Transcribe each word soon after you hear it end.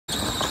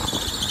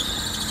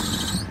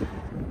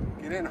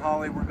Get in,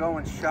 Holly, we're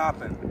going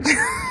shopping.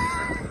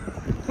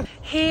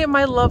 Hey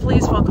my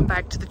lovelies, welcome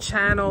back to the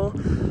channel.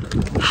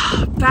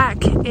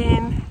 Back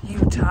in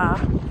Utah.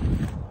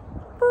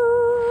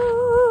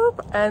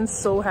 Boop. And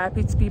so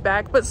happy to be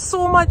back, but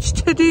so much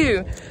to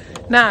do.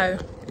 Now,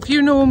 if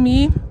you know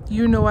me,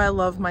 you know I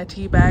love my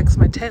tea bags,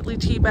 my Tetley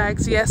tea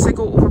bags. Yes, I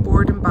go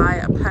overboard and buy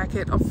a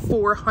packet of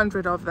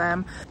 400 of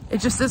them. It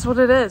just is what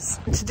it is.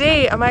 And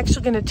today, I'm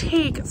actually gonna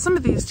take some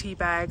of these tea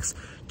bags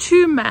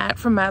to Matt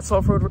from Matt's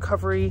Offroad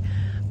Recovery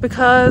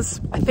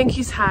because I think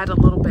he's had a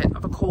little bit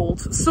of a cold.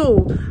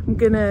 So I'm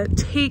gonna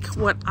take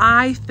what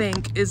I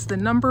think is the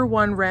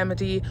 #1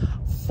 remedy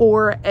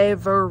for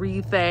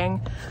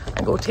everything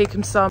and go take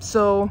him some.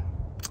 So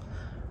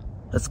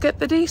let's get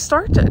the day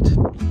started.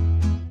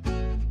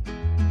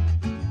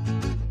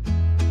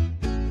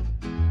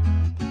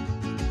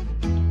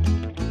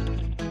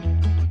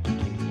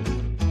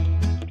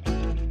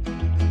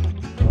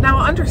 Now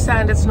I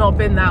understand it's not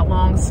been that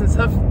long since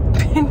I've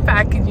been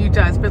back in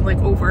Utah. It's been like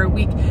over a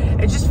week.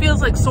 It just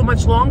feels like so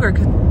much longer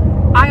because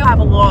I have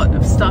a lot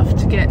of stuff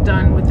to get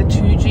done with the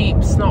 2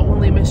 Jeeps, not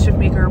only Mischief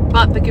Maker,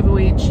 but the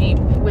giveaway Jeep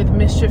with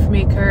Mischief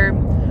Maker.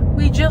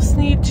 We just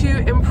need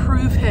to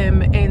improve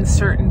him in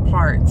certain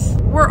parts.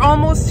 We're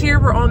almost here,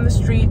 we're on the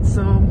street,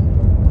 so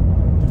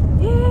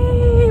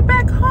yay,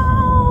 back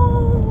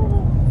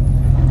home.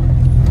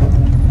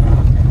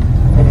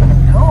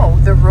 No,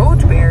 the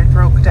road bear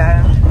broke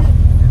down.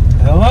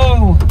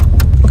 Hello.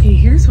 Okay,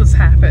 here's what's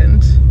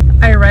happened.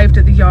 I arrived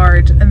at the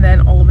yard and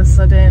then all of a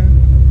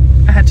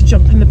sudden I had to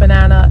jump in the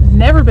banana.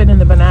 Never been in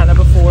the banana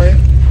before.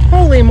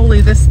 Holy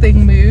moly, this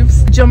thing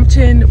moves. Jumped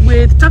in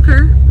with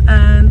Tucker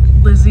and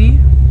Lizzie.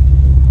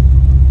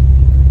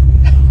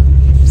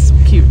 So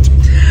cute.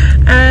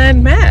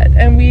 And Matt,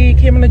 and we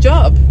came on a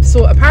job.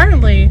 So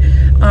apparently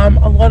a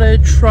lot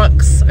of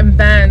trucks and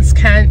vans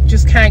can't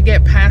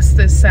get past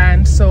this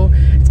sand. So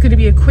it's gonna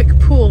be a quick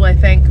pull, I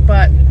think,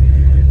 but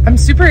I'm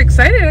super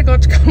excited. I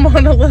got to come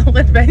on a little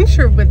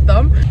adventure with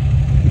them.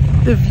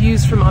 The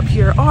views from up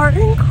here are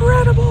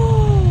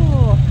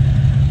incredible.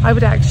 I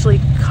would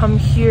actually come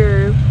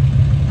here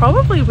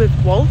probably with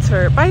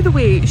Walter. By the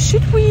way,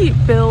 should we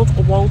build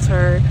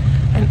Walter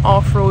an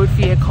off-road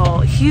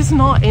vehicle? He's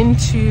not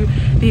into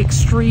the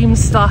extreme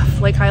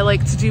stuff like I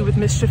like to do with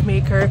Mischief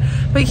Maker,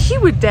 but he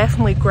would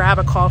definitely grab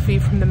a coffee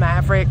from the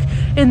Maverick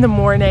in the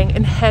morning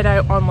and head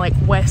out on like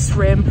West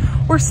Rim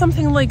or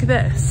something like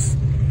this.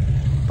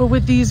 But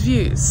with these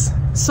views.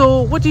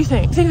 So what do you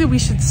think? Do you think that we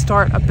should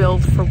start a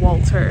build for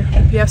Walter?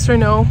 Yes or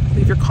no?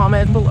 Leave your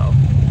comment below.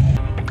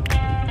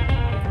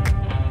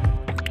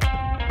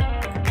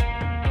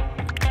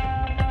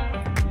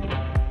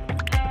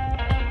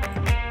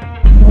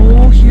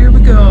 Oh, here we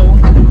go.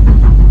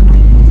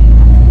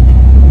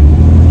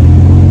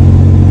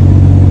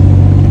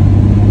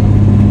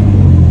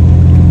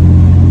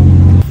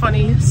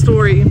 Funny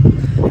story.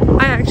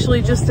 I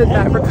actually just did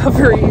that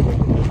recovery.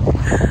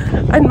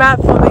 And Matt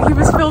thought that he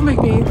was filming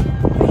me,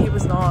 but he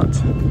was not.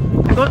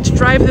 I got to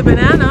drive the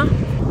banana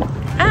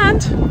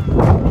and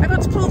I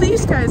got to pull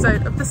these guys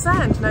out of the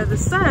sand. Now the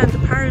sand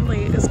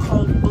apparently is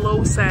called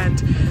blow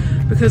sand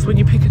because when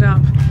you pick it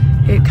up,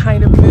 it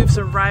kind of moves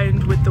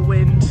around with the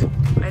wind.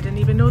 I didn't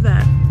even know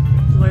that.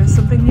 You learn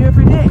something new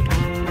every day.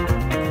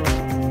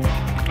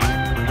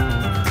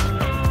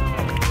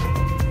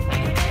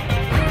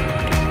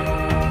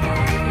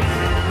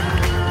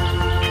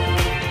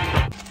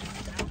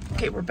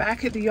 Okay, we're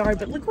back at the yard,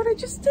 but look what I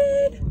just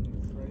did.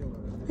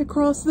 I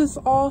crossed this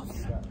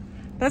off.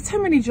 That's how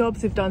many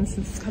jobs I've done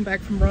since I've come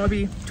back from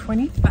Robbie.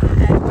 25.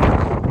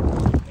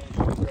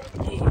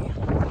 Okay.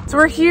 So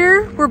we're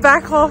here, we're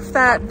back off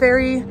that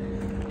very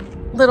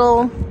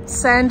little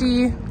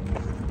sandy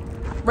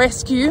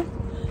rescue.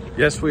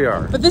 Yes, we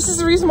are. But this is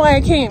the reason why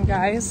I came,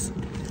 guys.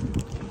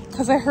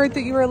 Because I heard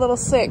that you were a little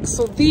sick.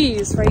 So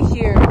these right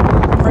here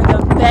are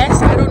the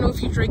best. I don't know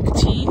if you drink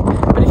tea,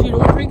 but if you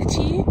don't drink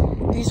tea,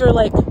 these are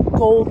like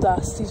gold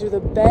dust. These are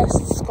the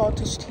best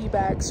Scottish tea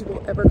bags you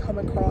will ever come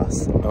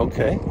across.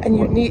 Okay. And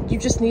you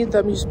just need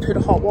them. You just put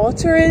hot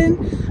water in,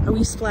 a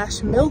wee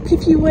splash of milk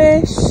if you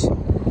wish.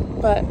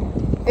 But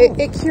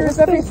it cures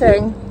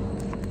everything.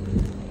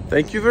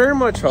 Thank you very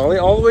much, Holly.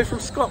 All the way from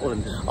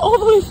Scotland. All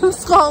the way from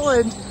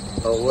Scotland.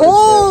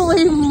 Oh,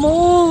 holy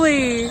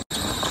moly.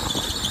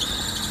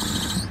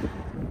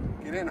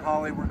 Get in,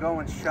 Holly. We're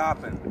going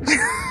shopping.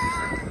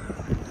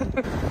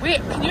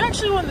 Wait, can you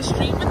actually go on the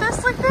street with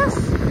this like this?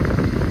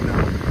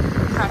 No.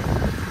 Okay.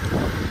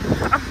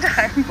 I'm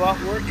down. But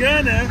we're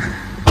gonna.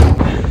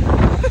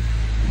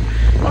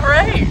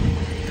 Alright.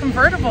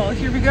 Convertible,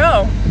 here we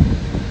go.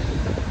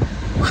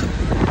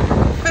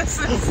 This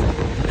is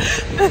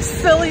the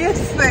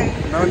silliest thing.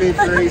 No need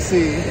for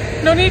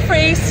AC. No need for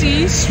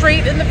AC,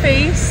 straight in the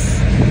face.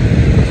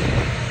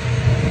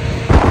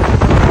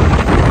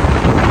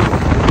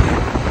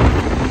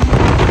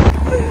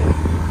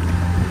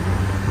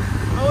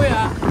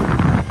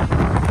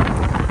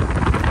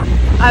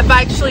 I've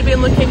actually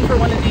been looking for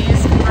one of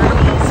these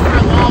convertibles for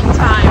a long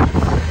time.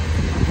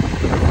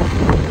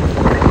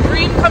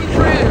 Dream come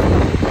true.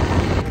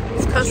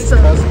 It's custom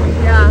awesome.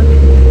 Yeah.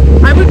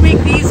 I would make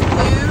these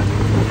blue,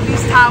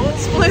 these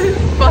towels blue,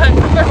 but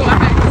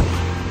otherwise.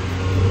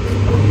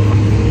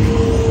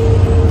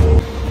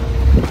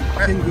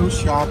 You can go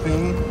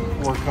shopping,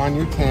 work on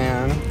your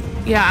tan.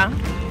 Yeah.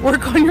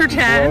 Work on your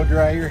tan. Blow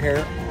dry your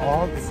hair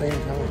all at the same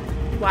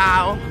time.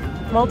 Wow.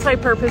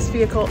 Multi-purpose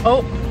vehicle.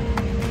 Oh.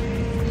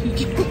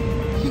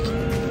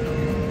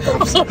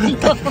 Oh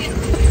no.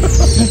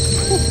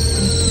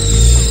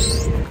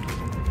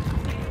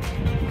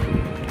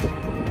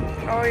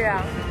 Oh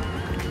yeah.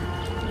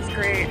 It's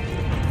great.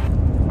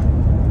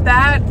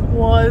 That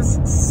was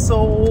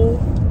so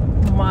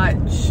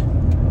much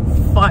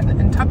fun.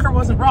 And Tucker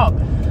wasn't wrong.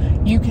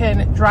 You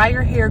can dry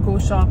your hair, go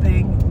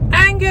shopping,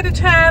 and get a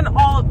tan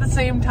all at the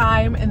same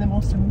time in the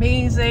most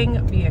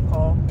amazing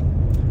vehicle.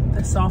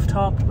 The soft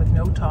top with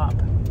no top.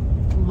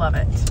 Love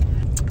it.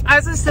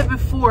 As I said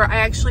before, I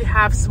actually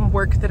have some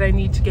work that I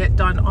need to get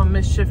done on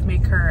Mischief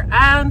Maker,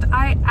 and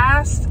I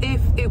asked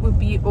if it would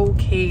be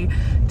okay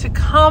to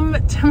come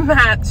to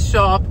Matt's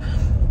shop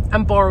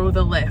and borrow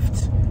the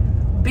lift.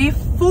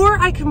 Before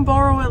I can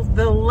borrow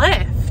the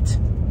lift,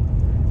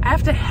 I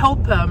have to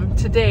help him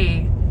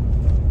today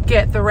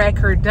get the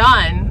wrecker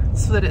done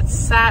so that it's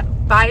sat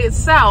by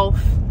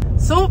itself.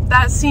 So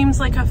that seems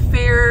like a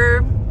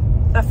fair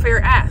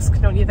ask,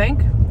 don't you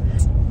think?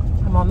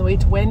 I'm on the way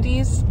to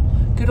Wendy's,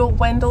 good old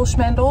Wendell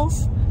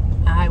Schmendels.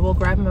 I will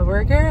grab him a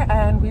burger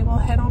and we will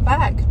head on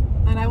back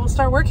and I will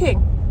start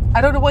working.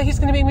 I don't know what he's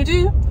gonna make me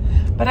do,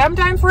 but I'm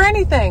down for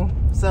anything.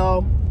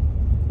 So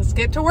let's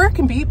get to work,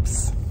 and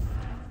beeps.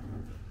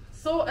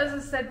 So as I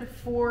said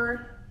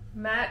before,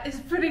 Matt is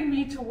putting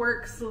me to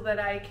work so that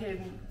I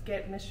can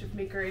get Mischief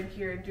Maker in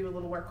here and do a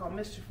little work on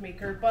Mischief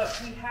Maker,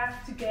 but we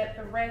have to get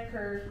the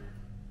wrecker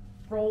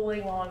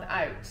rolling on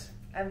out,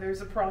 and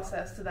there's a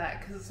process to that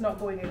because it's not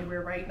going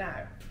anywhere right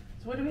now.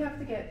 So what do we have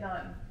to get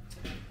done?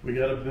 We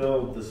got to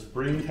build the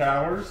spring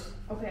towers.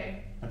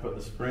 Okay. I put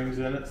the springs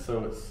in it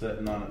so it's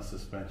sitting on its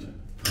suspension.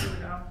 There we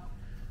go.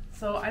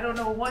 So I don't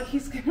know what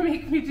he's gonna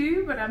make me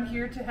do, but I'm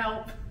here to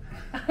help.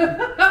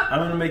 I'm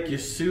gonna make you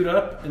suit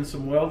up in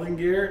some welding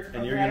gear,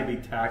 and you're gonna Okay.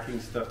 be tacking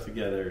stuff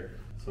together.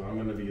 So I'm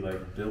gonna be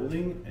like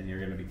building, and you're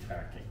gonna be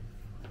tacking.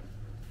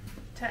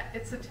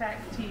 It's a tag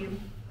team.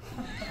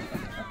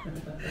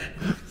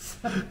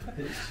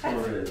 It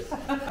sure is.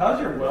 How's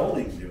your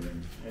welding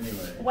doing,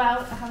 anyway?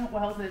 Well, I haven't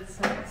welded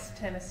since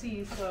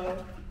Tennessee, so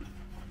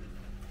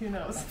who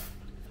knows?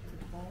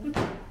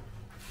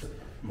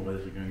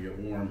 Boys are gonna get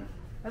warm.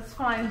 That's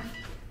fine.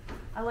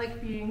 I like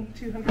being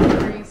 200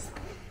 degrees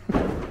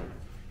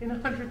in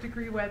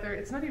 100-degree weather.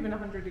 It's not even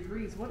 100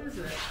 degrees. What is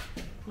it?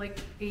 Like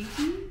 80?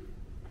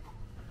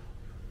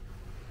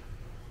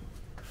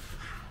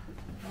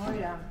 Oh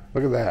yeah.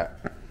 Look at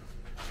that.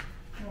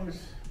 I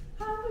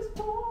was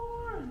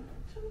born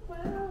to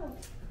weld.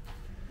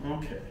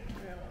 Okay.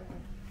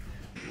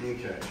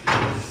 Okay.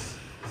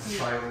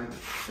 Silent.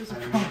 There's a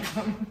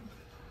problem.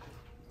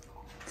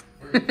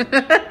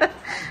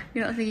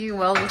 You don't think you can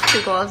weld with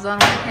two gloves on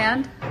one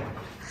hand?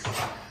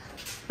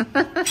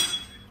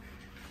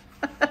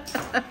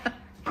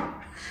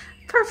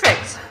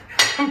 Perfect.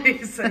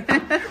 Amazing.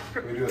 Can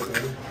we do a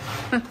thing?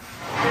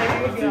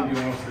 There you go.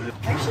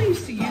 I actually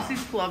used to use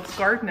these gloves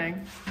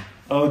gardening.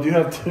 Oh, do you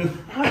have two?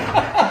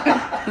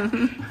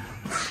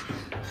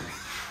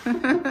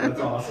 That's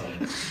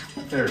awesome.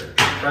 There,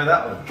 try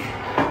that one.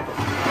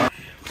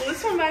 Well,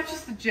 this one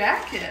matches the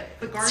jacket,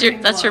 the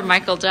gardening That's your glove.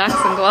 Michael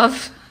Jackson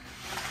glove.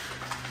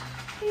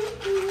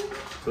 Thank you.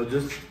 So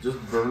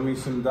just burn me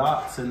some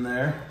dots in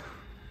there.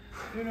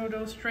 Uno,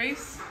 dos,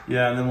 tres.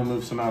 Yeah, and then we'll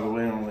move some out of the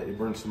way and I'll let you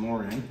burn some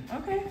more in.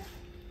 Okay.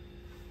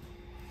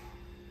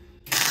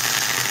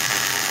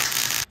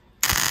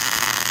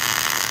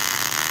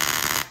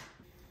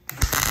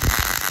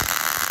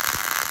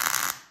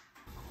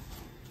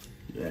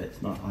 Yeah,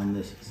 it's not on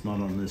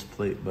this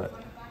plate,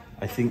 but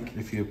I think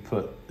if you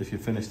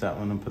finish that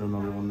one and put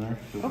another one there,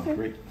 it'll be Okay.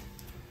 great.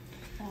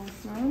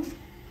 Awesome.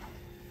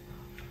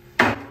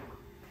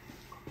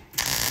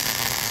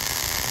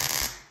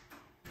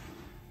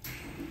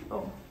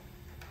 Oh.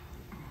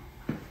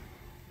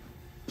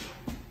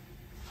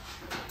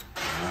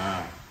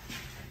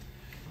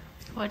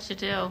 What'd you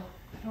do?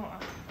 I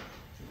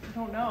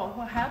don't know.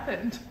 What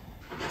happened?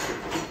 I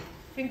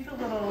think the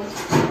little,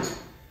 I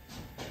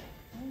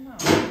don't know,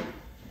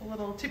 the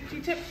little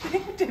tippy-tip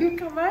thing didn't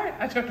come out.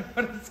 I don't know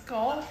what it's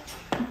called.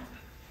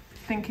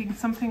 Thinking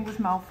something was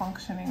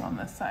malfunctioning on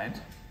this side.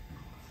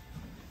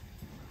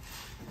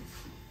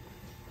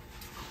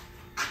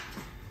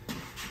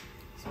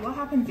 So what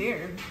happened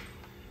there?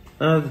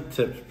 The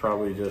tip's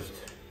probably just,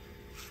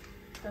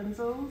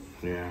 Benzos?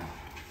 yeah.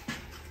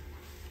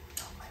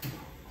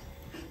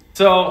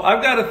 So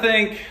I've got to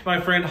thank my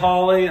friend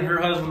Holly and her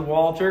husband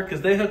Walter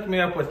because they hooked me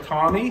up with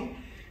Tommy.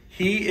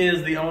 He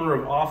is the owner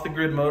of Off the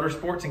Grid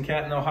Motorsports in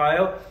Canton,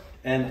 Ohio.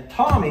 And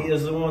Tommy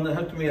is the one that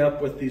hooked me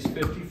up with these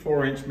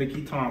 54-inch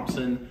Mickey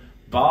Thompson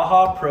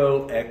Baja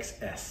Pro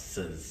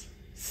XS's.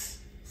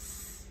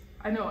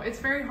 I know, it's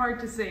very hard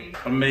to say.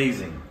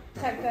 Amazing.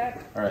 Tech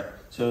that. All right,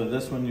 so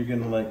this one you're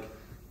gonna like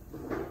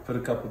put a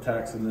couple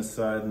tacks on this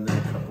side and then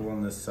a couple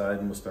on this side,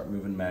 and we'll start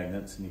moving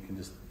magnets, and you can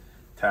just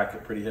tack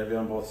it pretty heavy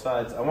on both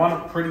sides. I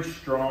want it pretty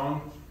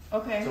strong.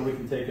 Okay. So we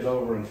can take it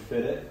over and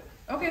fit it.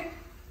 Okay.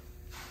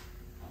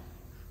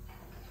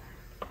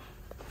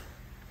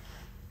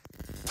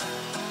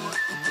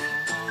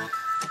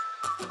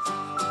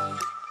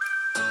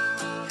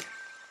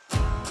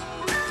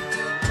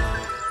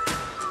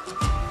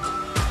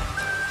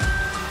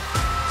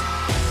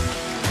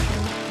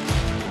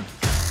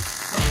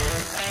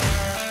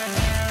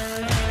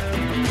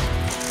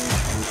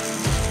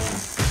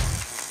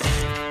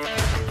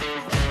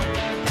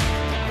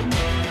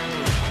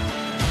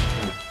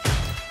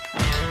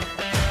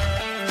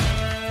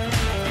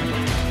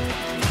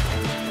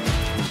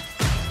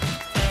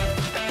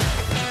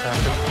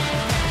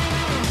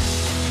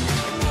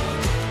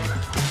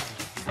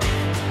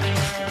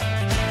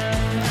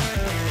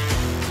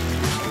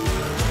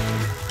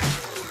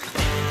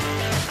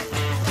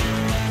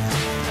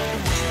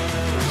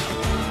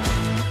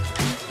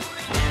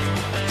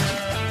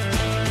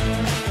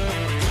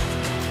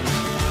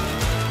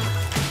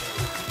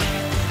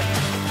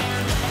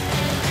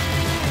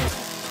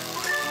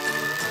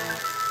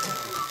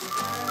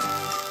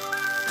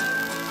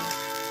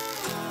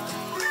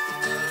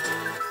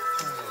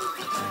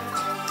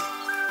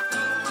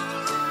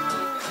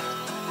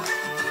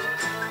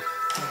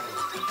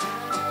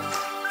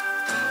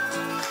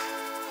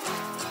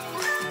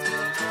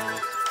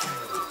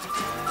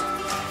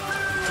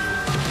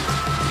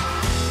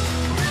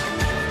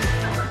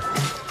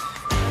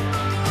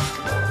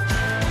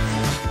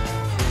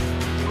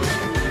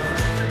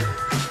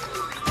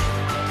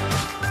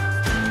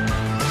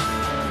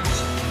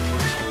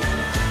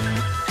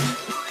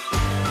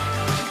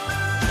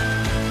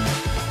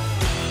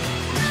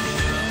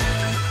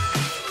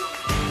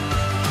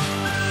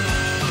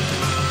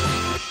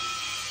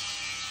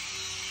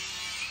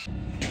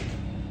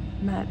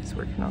 Matt is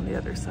working on the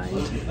other side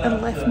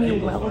and left me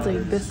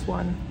welding this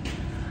one.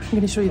 I'm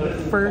going to show you the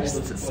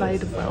first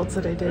side of welds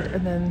that I did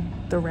and then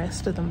the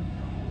rest of them.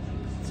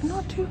 It's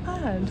not too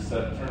bad.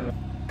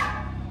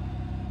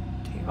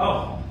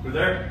 Oh, we're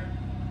there?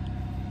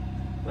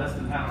 Less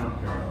than half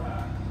of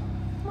that.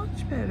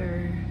 Much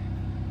better.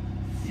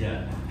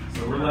 Yeah,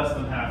 so we're less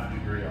than half a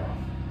degree off.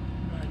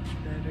 Much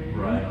better.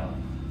 Right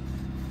on.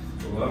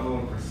 The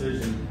level of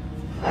precision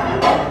you're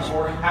looking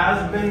for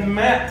has been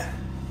met.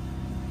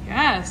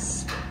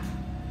 Yes.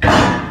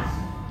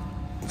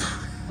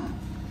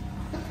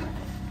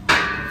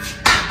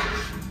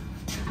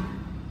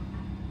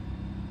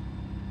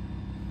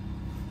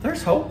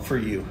 There's hope for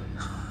you.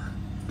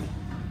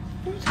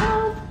 There's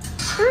hope.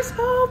 There's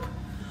hope.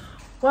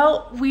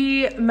 Well,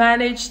 we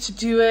managed to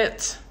do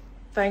it.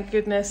 Thank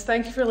goodness.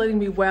 Thank you for letting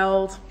me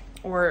weld.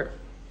 Or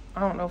I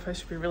don't know if I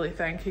should be really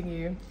thanking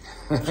you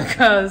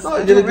because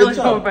I don't really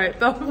know about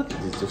them.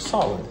 These are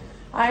solid.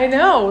 I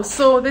know.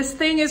 So this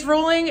thing is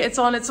rolling. It's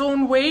on its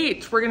own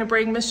weight. We're going to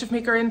bring Mischief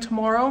Maker in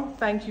tomorrow.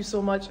 Thank you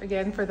so much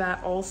again for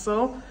that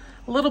also.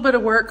 A little bit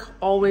of work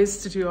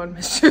always to do on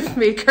Mischief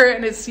Maker,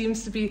 and this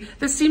seems to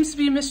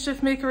be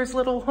Mischief Maker's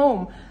little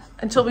home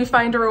until we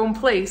find our own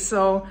place.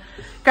 So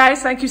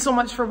guys, thank you so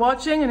much for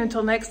watching, and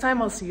until next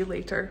time, I'll see you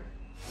later.